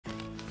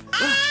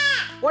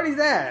What is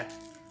that?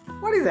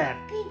 What is that?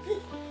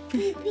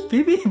 Blippi.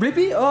 Blippi?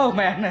 Blippi? Oh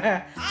man.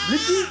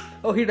 Blippi?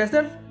 Oh, he does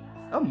that?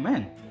 Oh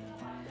man.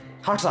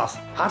 Hot sauce.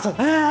 Hot sauce.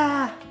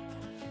 Ah!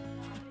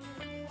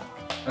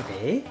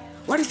 Okay.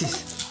 What is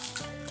this?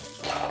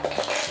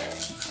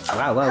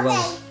 Wow, wow,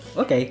 wow.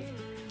 Okay.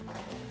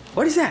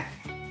 What is that?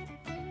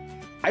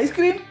 Ice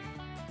cream?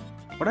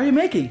 What are you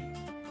making?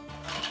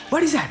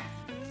 What is that?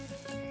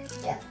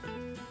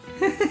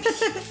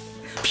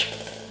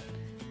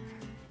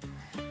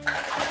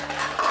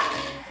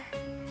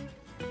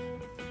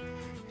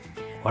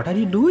 What are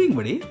you doing,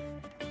 buddy?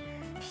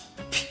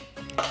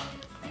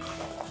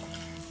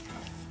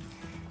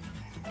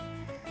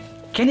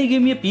 Can you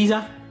give me a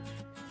pizza?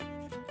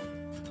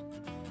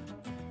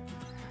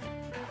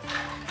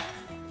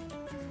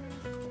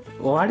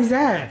 What is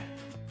that?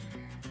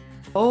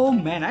 Oh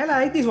man, I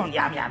like this one.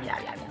 Yum, yum, yum,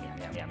 yum, yum,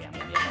 yum, yum, yum,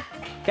 yum, yum.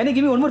 Can you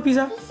give me one more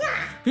pizza?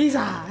 Pizza.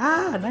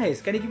 Ah,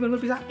 nice. Can you give me one more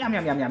pizza? Yum,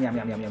 yum, yum, yum, yum,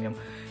 yum, yum, yum, yum.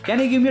 Can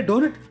you give me a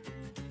donut?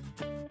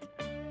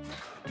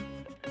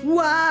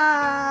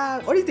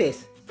 Wow. What is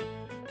this?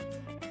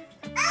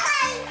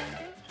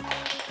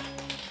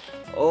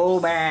 Oh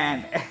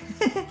man.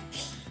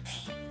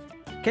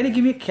 Can you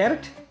give me a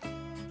carrot?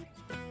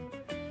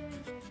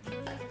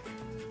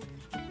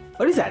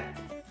 What is that?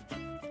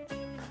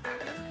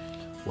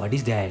 What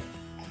is that?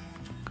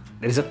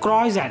 There is a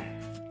croissant.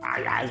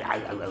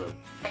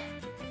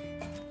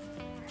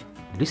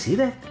 Did you see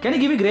that? Can you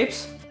give me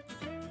grapes?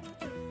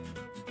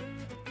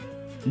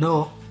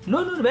 No.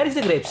 No, no. Where is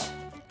the grapes?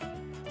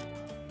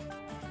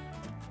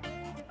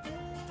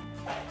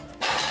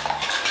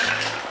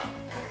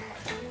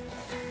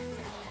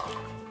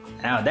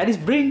 Now that is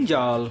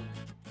brinjal.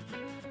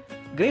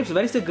 Grapes.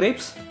 Where is the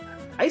grapes?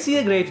 I see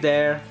the grapes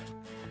there.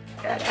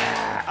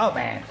 Oh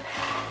man.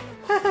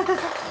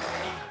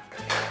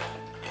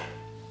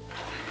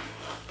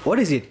 What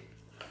is it?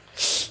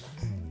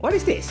 What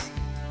is this?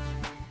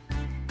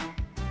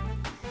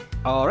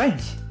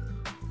 Orange.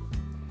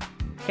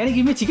 Can you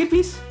give me a chicken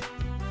piece?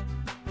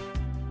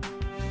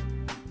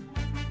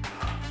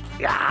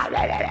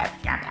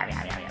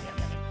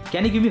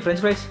 Can you give me French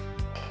fries?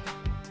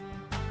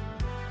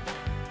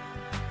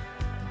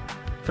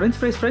 French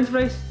fries, French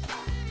fries.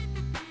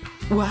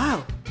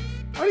 Wow.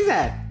 What is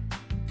that?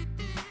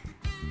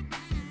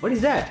 What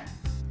is that?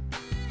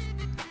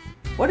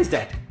 What is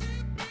that?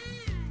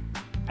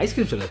 Ice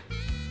cream chula.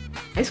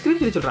 Ice cream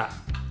chula.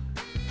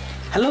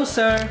 Hello,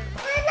 sir.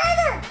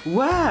 Banana.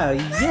 Wow.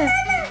 Yeah.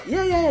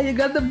 Yeah. You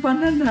got the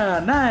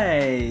banana.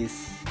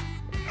 Nice.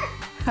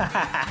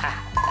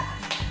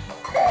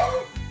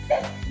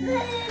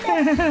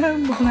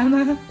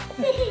 Banana.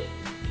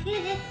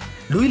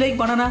 Do you like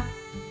banana?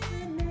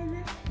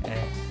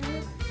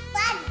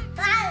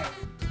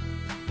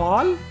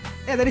 Paul?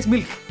 Yeah, that is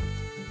milk.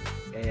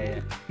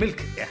 Yeah.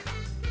 Milk. Yeah.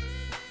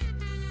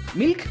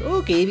 Milk?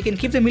 Okay, we can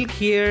keep the milk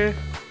here.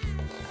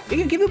 We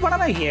can keep the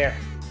banana here.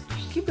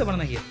 Keep the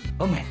banana here.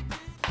 Oh man.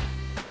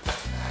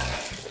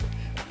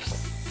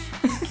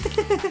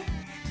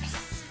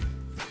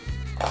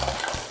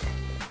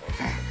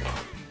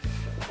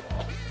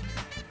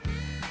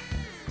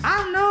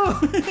 Oh no!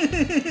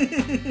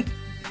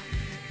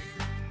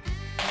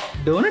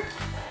 Donut?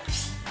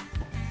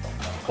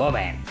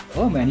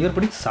 Oh man, you're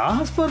putting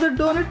sauce for the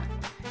donut?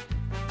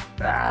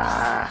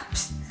 Ah.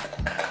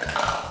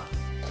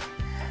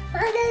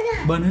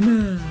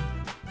 Banana.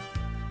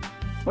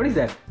 What is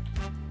that?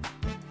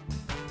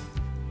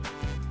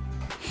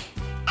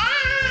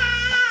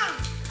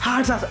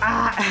 Hot sauce.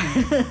 Ah.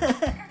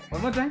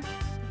 One more time.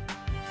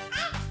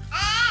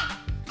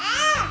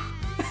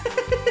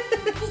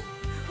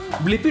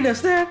 Blippi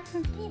does that?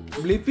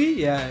 Blippi?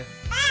 Yeah.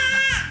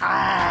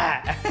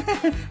 Ah.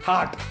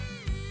 Hot.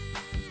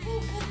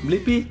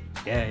 Blippi?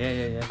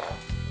 Yeah.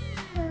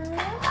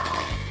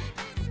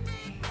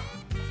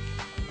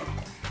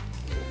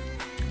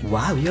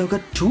 Wow, you have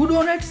got 2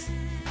 donuts?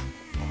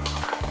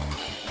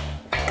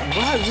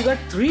 Wow, you got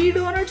 3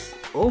 donuts?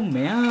 Oh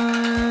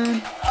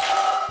man.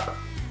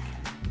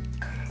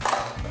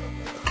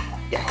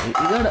 Yeah, you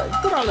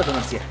got put all the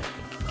donuts here.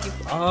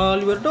 Keep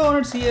all your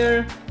donuts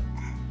here.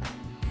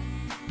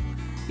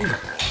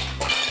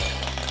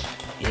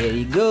 Here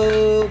you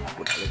go.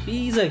 Put the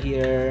pizza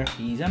here.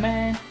 Pizza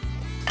man.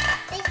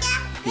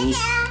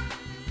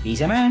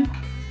 Pizza man.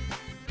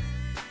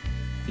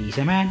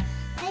 Pizza man.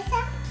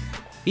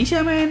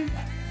 Pizza man.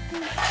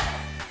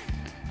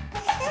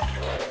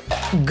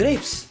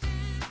 Grapes.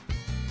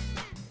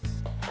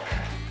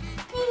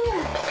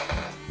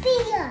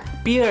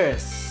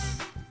 Pears.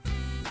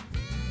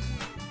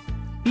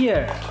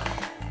 Pear.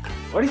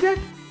 What is that?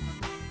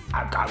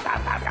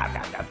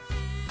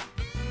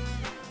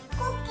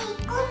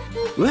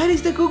 Where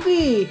is the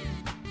cookie?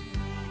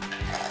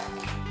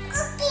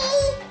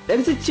 That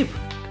is a chip.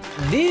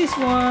 This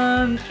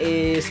one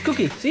is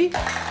cookie. See?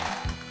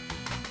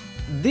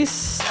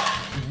 This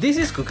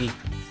is cookie.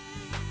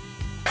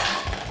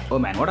 Oh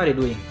man, what are you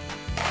doing?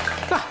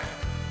 Ah.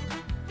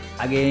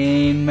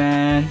 Again,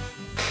 man.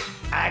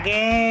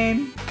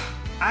 Again.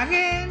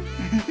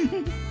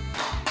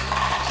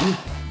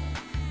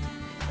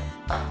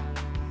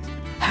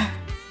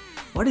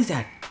 What is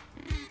that?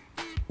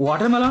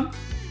 Watermelon?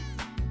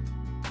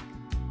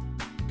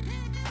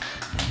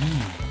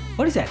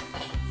 What is that?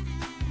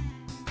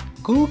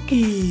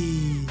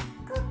 Cookie.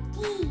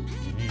 Cookie.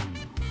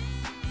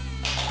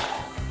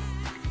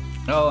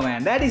 Oh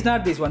man, that is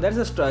not this one. That's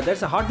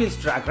a Hot Wheels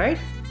track, right?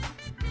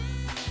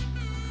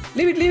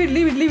 Leave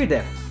it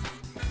there.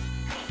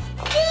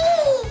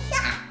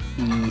 Pizza.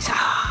 Pizza.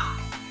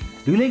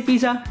 Do you like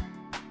pizza?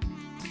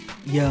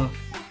 Yeah.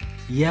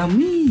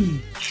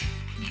 Yummy.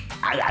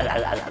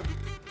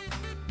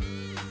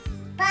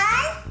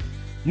 Bun.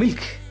 Milk.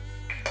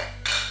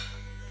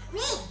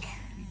 Milk.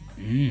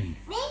 Milk?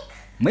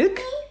 Milk.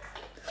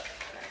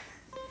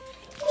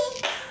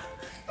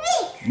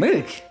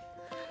 Milk.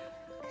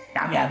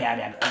 Yum.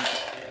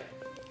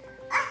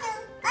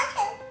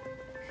 Also.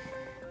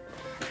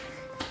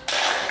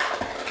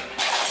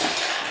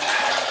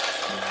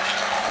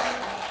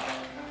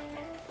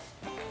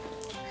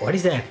 What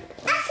is that?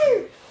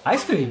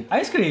 Ice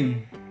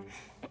cream.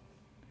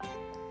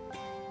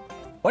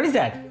 What is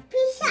that?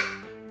 Pizza.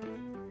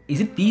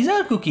 Is it pizza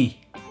or cookie?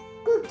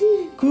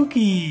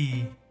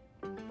 Cookie.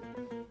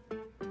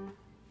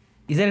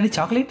 Is there any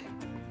chocolate?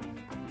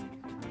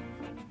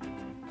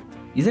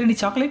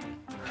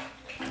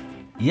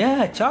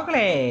 Yeah,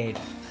 chocolate.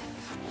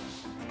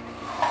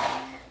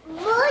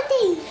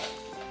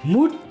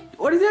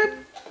 What is that?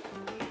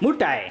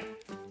 Mutai.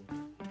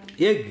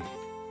 Egg.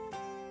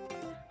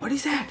 What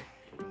is that?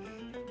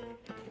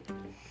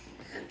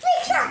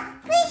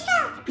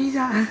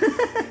 Pizza.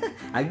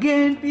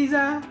 Again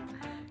pizza.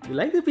 You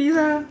like the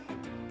pizza?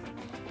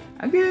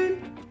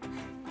 Again.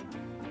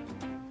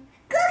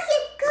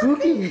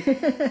 Cookie.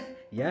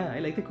 Yeah, I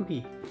like the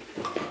cookie.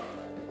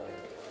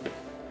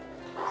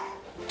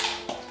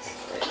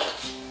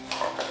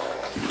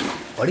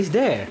 What is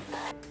there?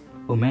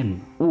 Oh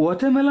man,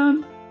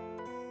 watermelon,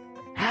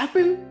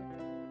 apple,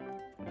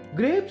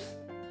 grapes,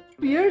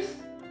 pears,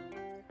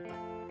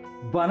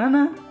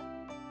 banana.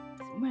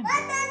 Oh man.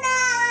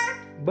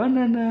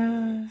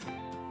 Banana.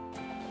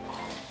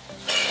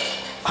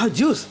 Oh,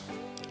 juice.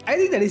 I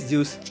think that is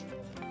juice.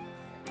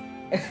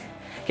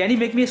 Can you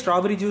make me a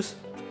strawberry juice?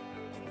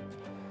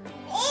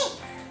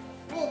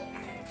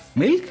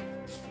 Milk?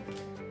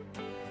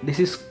 This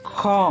is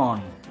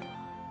corn.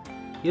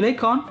 You like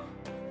corn?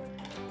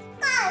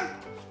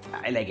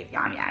 I like it.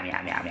 Yum.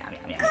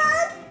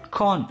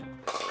 Corn.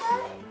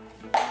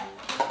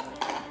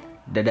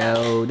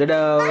 Dado.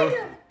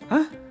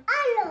 Huh?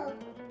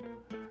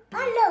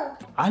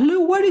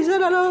 Aloo? What is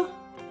that, aloo?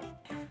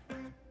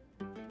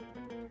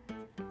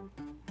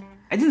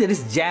 I think that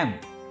is jam.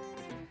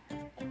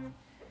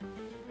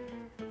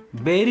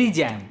 Berry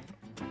jam.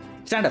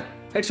 Stand up.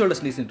 Head,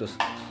 shoulders, knees and toes.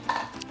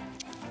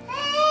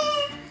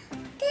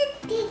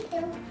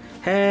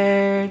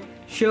 Head,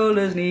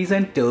 shoulders, knees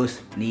and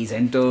toes.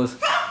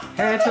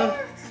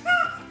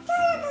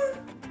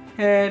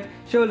 Head,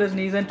 shoulders,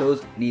 knees and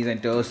toes.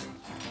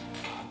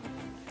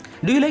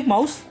 Do you like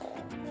mouse?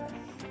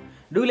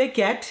 Do you like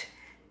cat?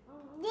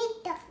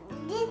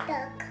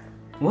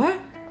 What?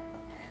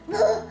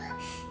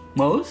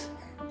 Mouse?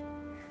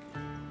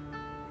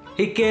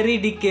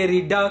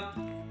 Hickory duck.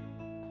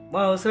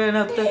 Mouse ran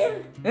up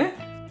the... Eh?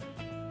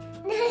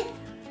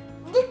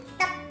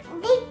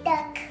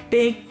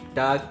 Tick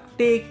tock.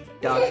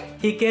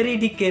 Hickory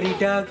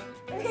duck.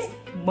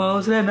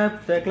 Mouse ran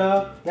up the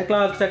clock. The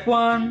clock struck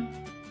 1.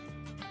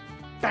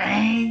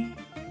 Bang.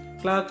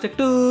 Clock struck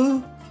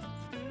 2.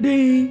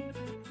 Ding.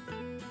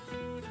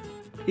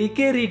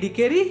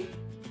 Hickory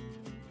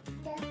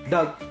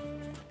duck.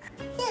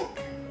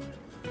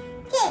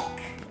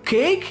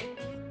 Cake?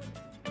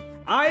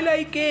 I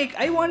like cake.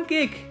 I want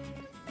cake.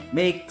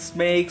 Makes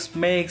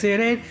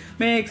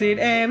it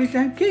every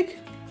time. Cake.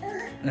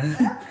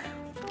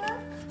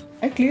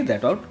 I cleared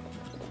that out.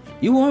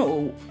 You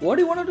want? What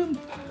do you want to do?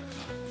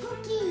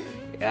 Cookie.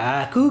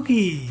 Ah,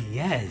 cookie.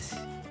 Yes.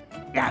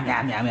 Yum.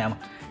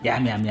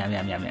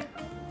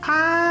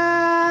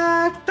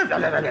 Ah.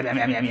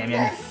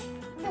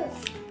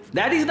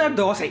 That is not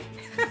dosa.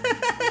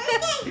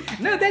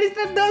 No, that is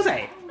not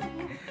dosa.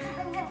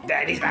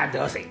 That is not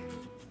dosa.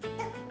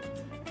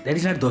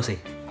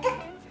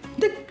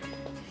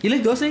 You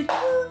like dosa?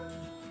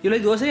 You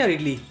like dosa or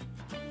idli?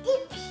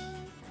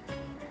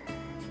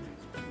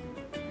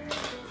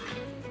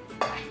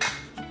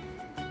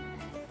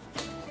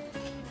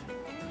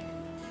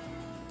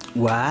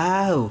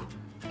 Wow.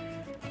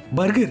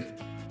 Burger.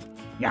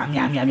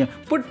 Yum.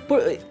 Put.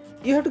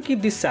 You have to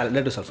keep this salad.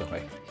 Lettuce also,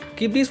 right?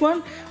 Keep this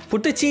one.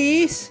 Put the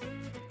cheese.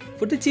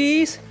 Put the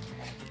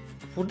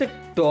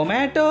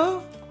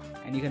tomato.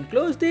 And you can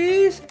close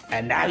this.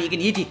 And now you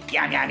can eat it.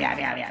 Yum.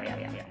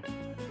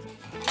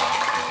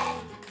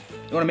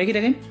 You want to make it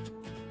again?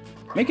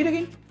 Make it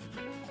again.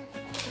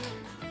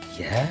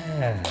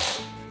 Yeah.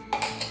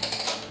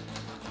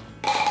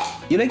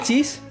 You like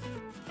cheese?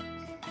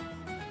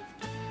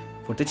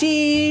 Put the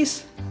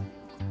cheese.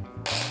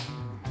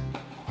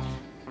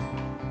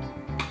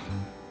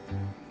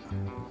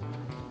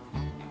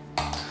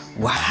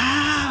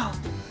 Wow.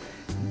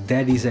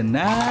 That is a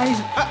nice...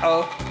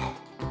 Uh-oh.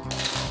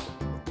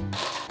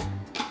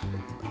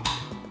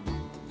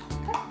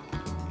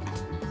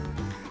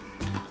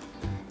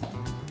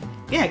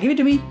 Yeah, give it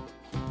to me.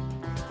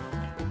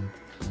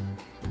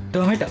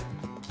 Tomato.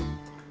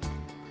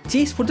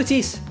 Cheese, put the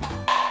cheese.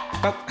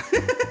 Cup.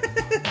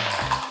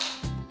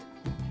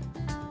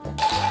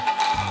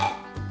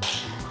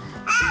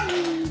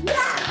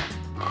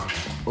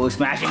 Oh,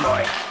 smashing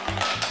boy.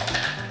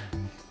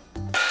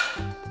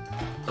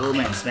 Oh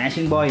man,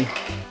 smashing boy.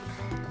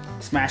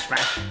 Smash,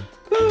 smash.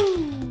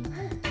 Woo.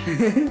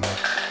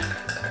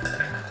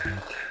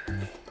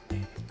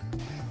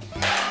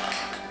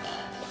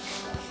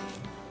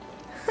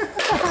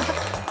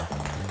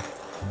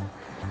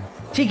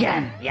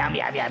 Chicken. Yum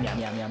yum yum yum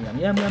yum yum yum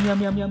yum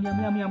yum yum yum yum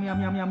yum yum yum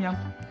yum yum yum.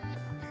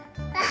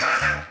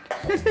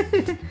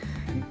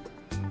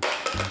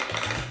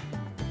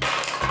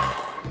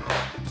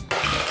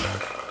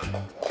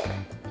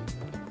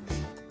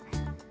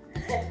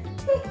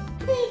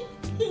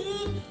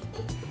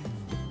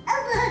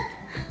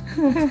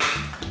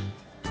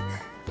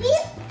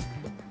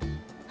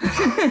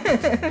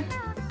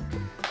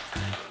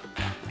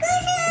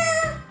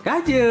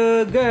 Got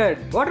you.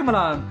 Good.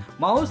 Watermelon.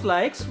 Mouse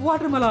likes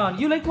watermelon.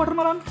 You like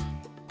watermelon?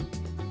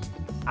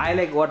 I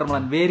like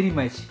watermelon very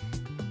much.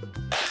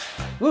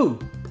 Woo.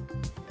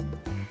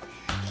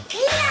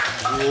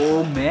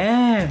 Oh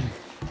man.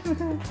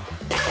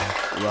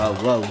 Wow,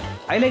 wow.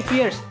 I like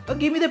pears. Oh,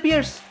 give me the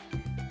pears.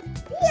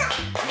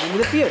 Give me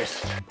the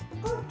pears.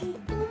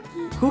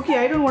 Cookie,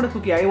 I don't want a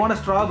cookie. I want a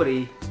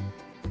strawberry.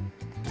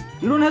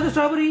 You don't have the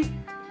strawberry?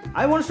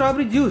 I want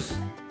strawberry juice.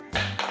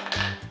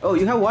 Oh,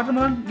 you have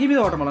watermelon? Give me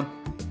the watermelon.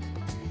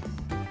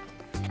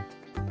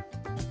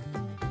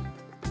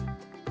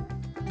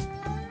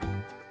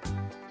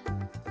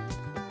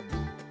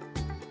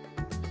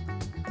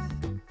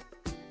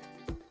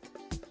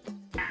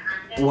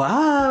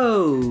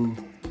 Wow!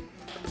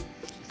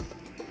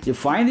 You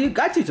finally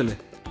got you, chale.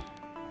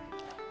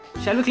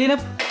 Shall we clean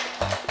up?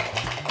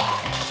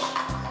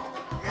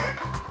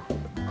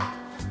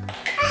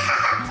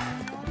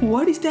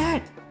 What is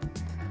that?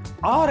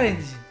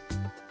 Orange.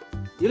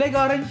 You like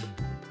orange?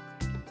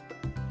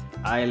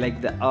 I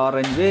like the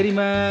orange very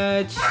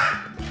much.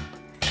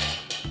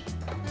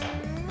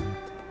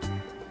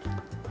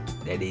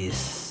 That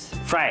is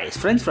fries,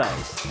 French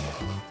fries.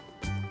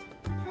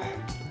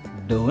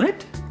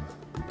 Donut?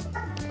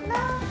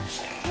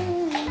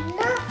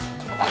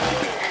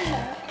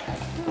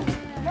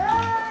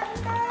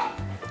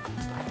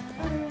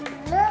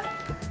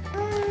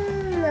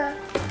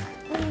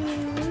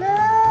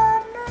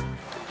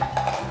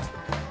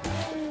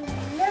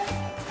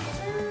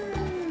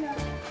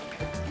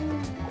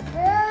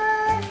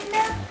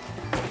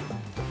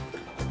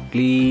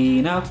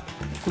 Clean up,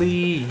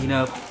 clean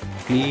up,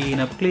 clean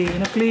up,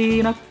 clean up,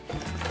 clean up.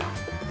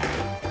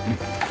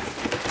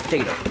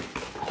 Take it out.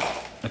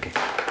 Okay.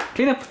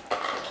 Clean up.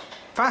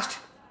 Fast.